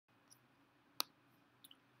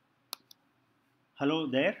Hello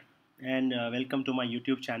there, and welcome to my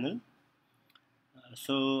YouTube channel.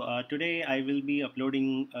 Today I will be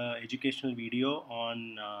uploading an educational video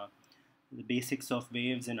on the basics of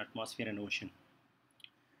waves in atmosphere and ocean.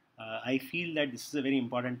 I feel that this is a very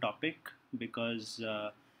important topic because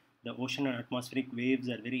the ocean and atmospheric waves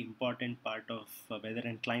are a very important part of weather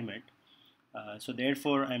and climate.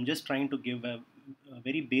 Therefore, I'm just trying to give a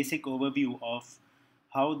very basic overview of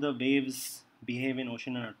how the waves behave in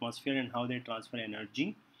ocean and atmosphere and how they transfer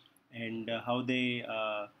energy and how they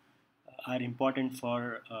are important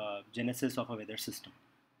for genesis of a weather system.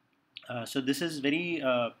 This is very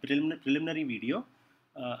preliminary video.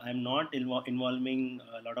 I'm not involving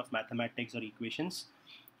a lot of mathematics or equations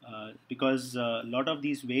because a lot of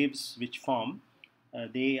these waves which form,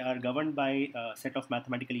 they are governed by a set of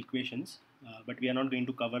mathematical equations, but we are not going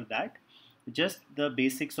to cover that. Just the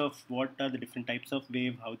basics of what are the different types of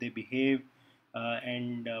wave, how they behave,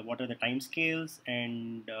 and what are the time scales,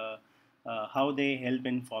 and how they help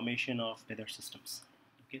in formation of weather systems.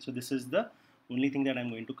 Okay, so this is the only thing that I'm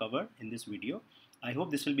going to cover in this video. I hope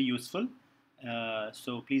this will be useful.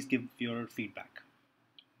 So please give your feedback.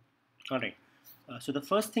 Alright, so the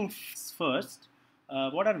first thing first,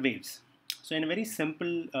 what are waves? So in a very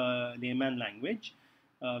simple layman language,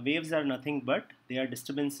 waves are nothing but they are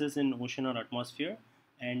disturbances in ocean or atmosphere,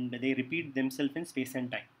 and they repeat themselves in space and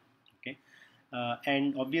time. Okay,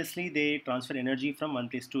 and obviously they transfer energy from one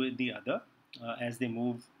place to the other as they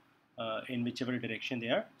move in whichever direction they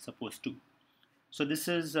are supposed to. So this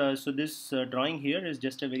is this drawing here is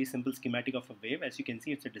just a very simple schematic of a wave. As you can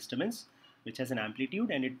see, it's a disturbance which has an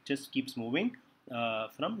amplitude and it just keeps moving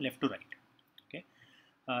from left to right. Okay,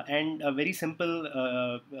 and a very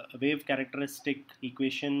simple wave characteristic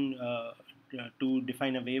equation to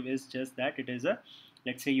define a wave is just that it is a,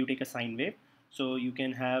 let's say you take a sine wave. So you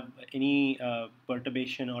can have any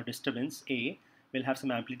perturbation or disturbance A will have some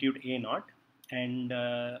amplitude A naught and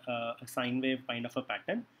a sine wave kind of a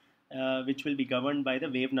pattern. Which will be governed by the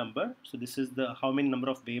wave number. So this is the how many number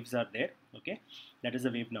of waves are there. Okay, that is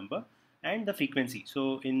the wave number, and the frequency.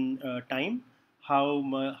 So in time,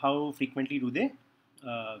 how frequently do they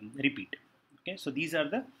repeat? Okay, so these are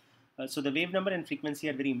the so the wave number and frequency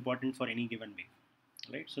are very important for any given wave.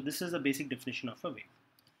 Right. So this is the basic definition of a wave.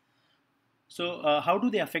 So how do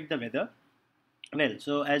they affect the weather? Well,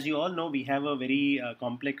 so as you all know, we have a very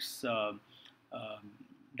complex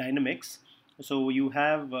dynamics. So you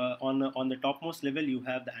have on the topmost level you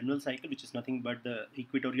have the annual cycle, which is nothing but the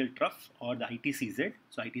equatorial trough or the ITCZ.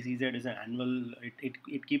 So ITCZ is an annual;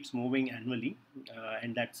 it keeps moving annually,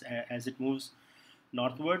 and that's as it moves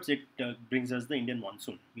northwards, it brings us the Indian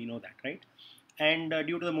monsoon. We know that, right? And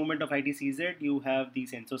due to the movement of ITCZ, you have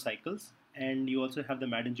these ENSO cycles, and you also have the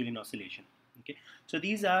Madden-Julian oscillation. Okay, so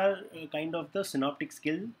these are kind of the synoptic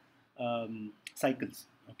scale cycles.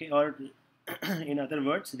 Okay, or in other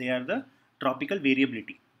words, they are the tropical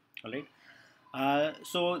variability. All right.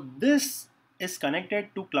 So this is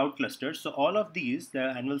connected to cloud clusters. So all of these, the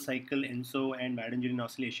annual cycle, ENSO, and Madden-Julian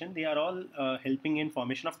oscillation, they are all helping in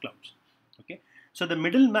formation of clouds. Okay. So the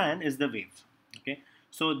middleman is the wave. Okay.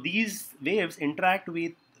 So these waves interact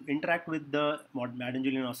with the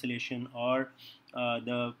Madden-Julian oscillation or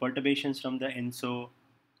the perturbations from the ENSO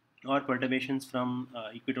or perturbations from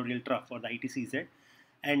equatorial trough or the ITCZ,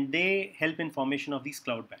 and they help in formation of these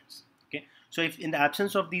cloud bands. Okay, so if in the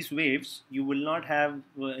absence of these waves, you will not have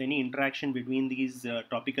any interaction between these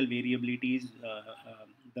tropical variabilities,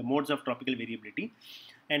 the modes of tropical variability,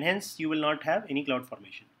 and hence you will not have any cloud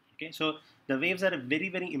formation. Okay, so the waves are a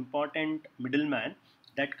very important middleman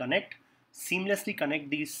that seamlessly connect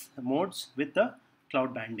these modes with the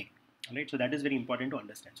cloud banding. Alright, so that is very important to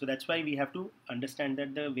understand. So that's why we have to understand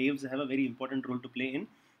that the waves have a very important role to play in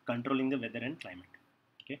controlling the weather and climate.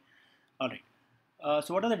 Okay, alright.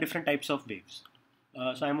 So what are the different types of waves?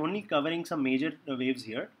 So I'm only covering some major waves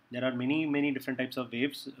here. There are many different types of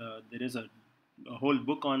waves. There is a whole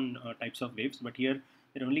book on types of waves, but here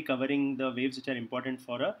we're only covering the waves which are important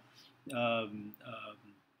for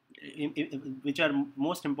which are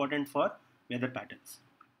most important for weather patterns.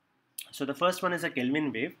 So the first one is a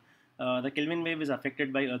Kelvin wave. The Kelvin wave is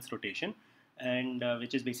affected by Earth's rotation, and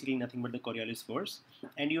which is basically nothing but the Coriolis force.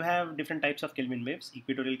 And you have different types of Kelvin waves: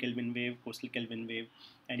 equatorial Kelvin wave, coastal Kelvin wave,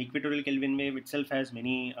 and equatorial Kelvin wave itself has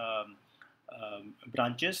many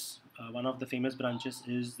branches. One of the famous branches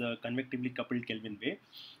is the convectively coupled Kelvin wave,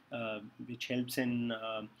 which helps in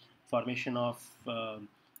formation of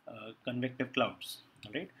convective clouds.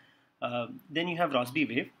 All right. Then you have Rossby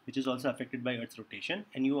wave, which is also affected by Earth's rotation,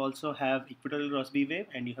 and you also have equatorial Rossby wave,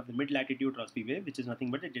 and you have the mid-latitude Rossby wave, which is nothing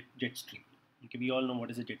but a jet stream. Okay, we all know what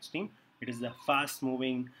is a jet stream. It is the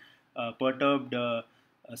fast-moving perturbed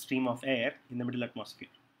stream of air in the middle atmosphere.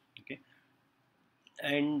 Okay,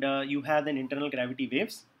 and you have then internal gravity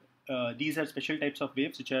waves. These are special types of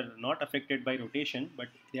waves which are not affected by rotation, but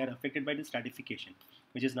they are affected by the stratification,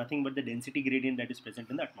 which is nothing but the density gradient that is present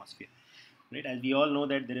in the atmosphere. Right? As we all know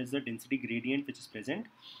that there is a density gradient which is present,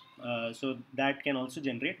 so that can also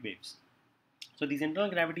generate waves. So these internal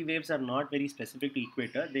gravity waves are not very specific to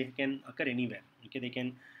equator. They can occur anywhere. Okay, they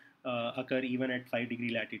can occur even at 5-degree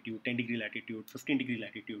latitude, 10-degree latitude, 15-degree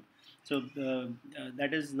latitude. So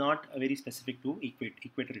that is not very specific to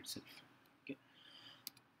equator itself. Okay.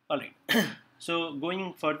 All right. So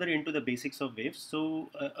going further into the basics of waves. So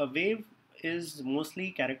a wave is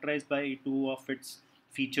mostly characterized by two of its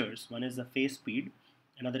features. One is the phase speed,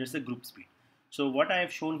 another is the group speed. So what I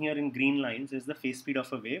have shown here in green lines is the phase speed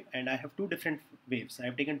of a wave, and I have two different waves. I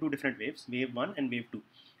have taken two different waves, wave 1 and wave 2.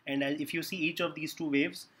 And if you see each of these two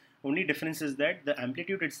waves, only difference is that the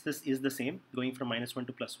amplitude is the same, going from -1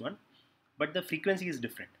 to +1, but the frequency is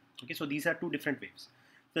different. Okay, so these are two different waves.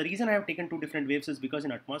 The reason I have taken two different waves is because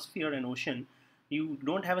in atmosphere and ocean, you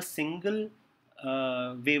don't have a single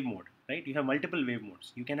wave mode, right? You have multiple wave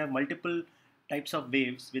modes. You can have multiple types of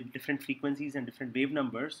waves with different frequencies and different wave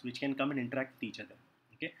numbers which can come and interact with each other.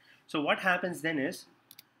 Okay, so what happens then is,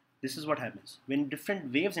 this is what happens when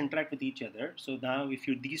different waves interact with each other. So now if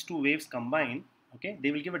these two waves combine, okay,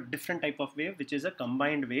 they will give a different type of wave, which is a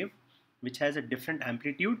combined wave, which has a different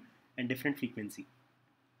amplitude and different frequency.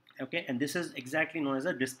 Okay, and this is exactly known as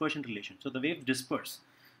a dispersion relation. So the waves disperse.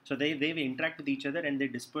 So they interact with each other and they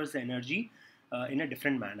disperse the energy in a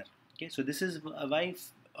different manner. Okay, so this is why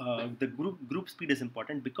the group speed is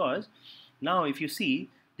important, because now if you see,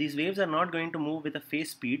 these waves are not going to move with a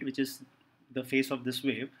phase speed, which is the phase of this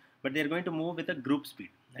wave, but they are going to move with a group speed,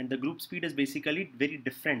 and the group speed is basically very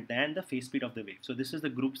different than the phase speed of the wave. So this is the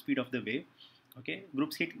group speed of the wave. Okay,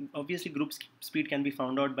 group speed can be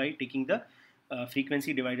found out by taking the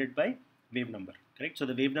frequency divided by wave number, correct? So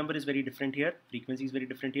the wave number is very different here, frequency is very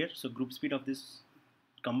different here, so group speed of this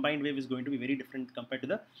combined wave is going to be very different compared to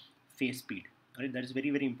the phase speed. Right? That is very,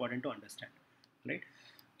 very important to understand. Right?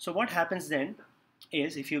 So what happens then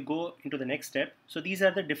is, if you go into the next step, so these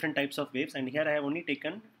are the different types of waves, and here I have only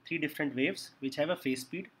taken 3 different waves which have a phase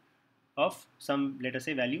speed of some, let us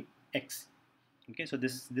say, value x. Okay, so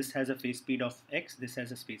this has a phase speed of x, this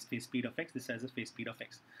has a phase speed of x, this has a phase speed of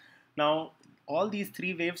x. Now all these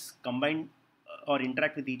 3 waves combine or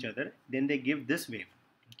interact with each other, then they give this wave,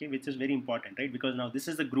 okay, which is very important, right? Because now this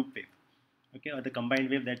is the group wave, okay, or the combined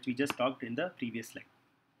wave that we just talked in the previous slide.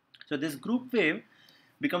 So this group wave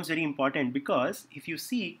becomes very important because if you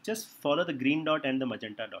see, just follow the green dot and the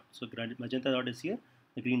magenta dot. So magenta dot is here,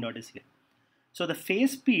 the green dot is here. So the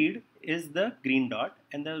phase speed is the green dot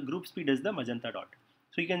and the group speed is the magenta dot.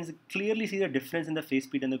 So you can clearly see the difference in the phase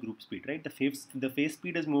speed and the group speed, right? The phase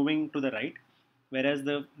speed is moving to the right, whereas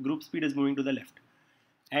the group speed is moving to the left.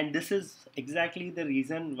 And this is exactly the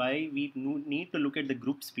reason why we need to look at the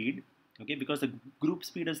group speed, okay? Because the group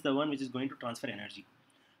speed is the one which is going to transfer energy.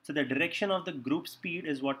 So the direction of the group speed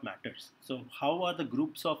is what matters. So how are the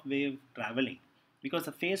groups of wave traveling? Because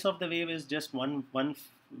the phase of the wave is just one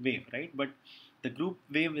wave, right? But the group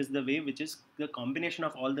wave is the wave which is the combination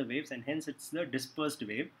of all the waves, and hence it's the dispersed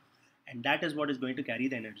wave, and that is what is going to carry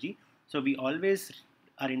the energy. So we always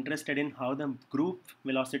are interested in how the group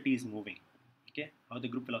velocity is moving, okay? How the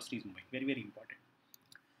group velocity is moving, very, very important.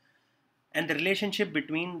 And the relationship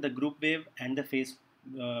between the group wave and the phase,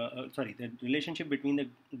 the relationship between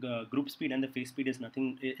the group speed and the phase speed is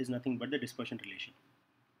nothing but the dispersion relation.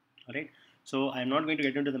 All right. So I'm not going to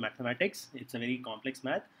get into the mathematics. It's a very complex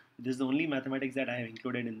math. This is the only mathematics that I have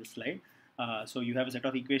included in this slide. So you have a set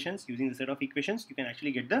of equations. Using the set of equations, you can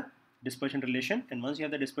actually get the dispersion relation. And once you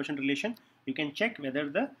have the dispersion relation, you can check whether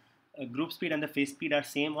the group speed and the phase speed are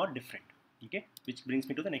same or different. Okay. Which brings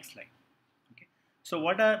me to the next slide. Okay. So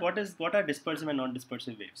what are dispersive and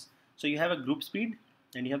non-dispersive waves? So you have a group speed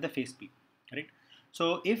and you have the phase speed, right?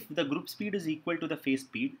 So if the group speed is equal to the phase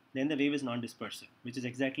speed, then the wave is non-dispersive, which is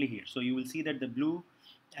exactly here. So you will see that the blue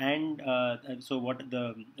and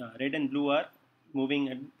red and blue are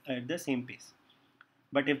moving at the same pace.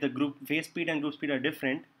 But if the phase speed and group speed are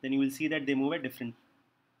different, then you will see that they move at different,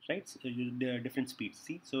 right? So they are different speeds.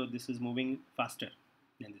 See, so this is moving faster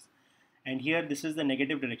than this. And here this is the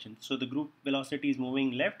negative direction. So the group velocity is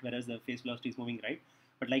moving left, whereas the phase velocity is moving right.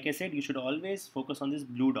 But like I said, you should always focus on this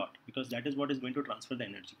blue dot because that is what is going to transfer the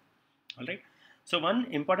energy. All right. So one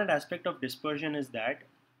important aspect of dispersion is that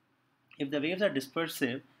if the waves are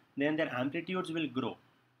dispersive, then their amplitudes will grow.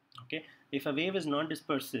 Okay. If a wave is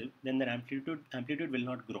non-dispersive, then their amplitude will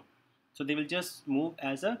not grow. So they will just move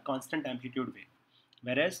as a constant amplitude wave.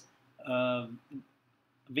 Whereas uh,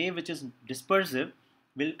 wave which is dispersive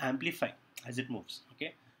will amplify as it moves.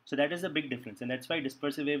 Okay, so that is the big difference, and that's why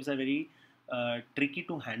dispersive waves are very tricky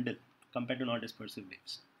to handle compared to non-dispersive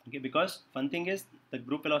waves. Okay, because one thing is the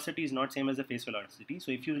group velocity is not same as the phase velocity.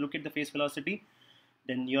 So if you look at the phase velocity,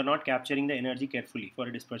 then you're not capturing the energy carefully for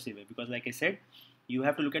a dispersive wave, because like I said, you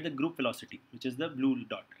have to look at the group velocity, which is the blue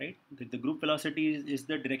dot, right? The group velocity is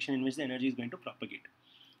the direction in which the energy is going to propagate.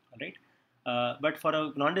 All right. But for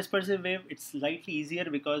a non-dispersive wave, it's slightly easier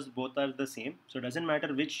because both are the same. So it doesn't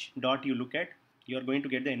matter which dot you look at, you're going to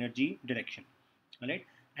get the energy direction. All right.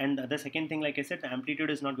 And the second thing, like I said, the amplitude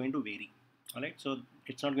is not going to vary. All right. So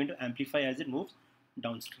it's not going to amplify as it moves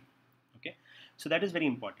downstream. Okay. So that is very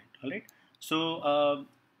important. All right. So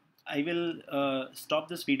I will stop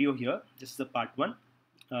this video here. This is the part 1.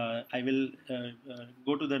 I will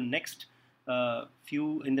go to the next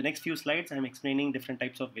in the next few slides. I'm explaining different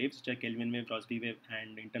types of waves, which are Kelvin wave, Rossby wave,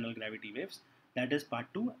 and internal gravity waves. That is part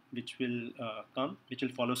 2, which will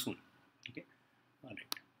follow soon.